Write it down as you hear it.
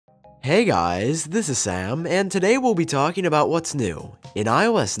Hey guys, this is Sam, and today we'll be talking about what's new in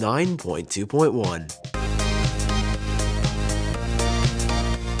iOS 9.2.1.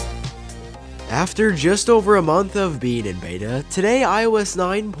 After just over a month of being in beta, today iOS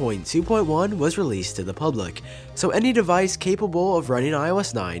 9.2.1 was released to the public, so any device capable of running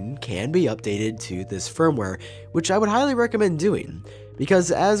iOS 9 can be updated to this firmware, which I would highly recommend doing.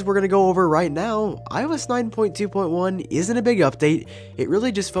 Because as we're going to go over right now, iOS 9.2.1 isn't a big update, it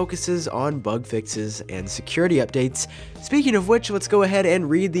really just focuses on bug fixes and security updates. Speaking of which, let's go ahead and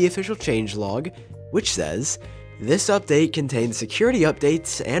read the official changelog, which says, "This update contains security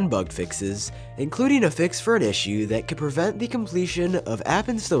updates and bug fixes, including a fix for an issue that could prevent the completion of app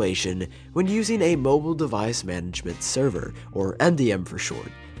installation when using a mobile device management server, or MDM for short."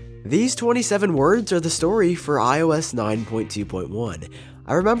 These 27 words are the story for iOS 9.2.1.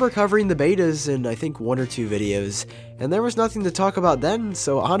 I remember covering the betas in I think 1 or 2 videos, and there was nothing to talk about then,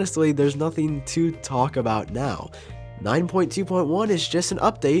 so honestly there's nothing to talk about now. 9.2.1 is just an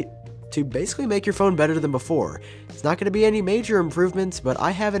update to basically make your phone better than before. It's not going to be any major improvements, but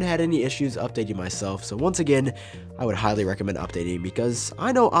I haven't had any issues updating myself, so once again, I would highly recommend updating because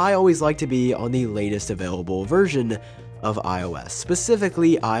I know I always like to be on the latest available version of iOS,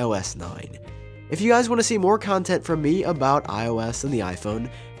 specifically iOS 9. If you guys want to see more content from me about iOS and the iPhone,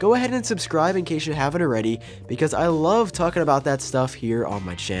 go ahead and subscribe in case you haven't already, because I love talking about that stuff here on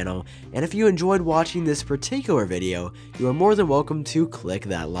my channel, and if you enjoyed watching this particular video, you are more than welcome to click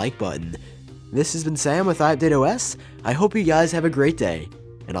that like button. This has been Sam with iUpdateOS. I hope you guys have a great day,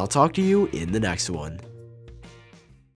 and I'll talk to you in the next one.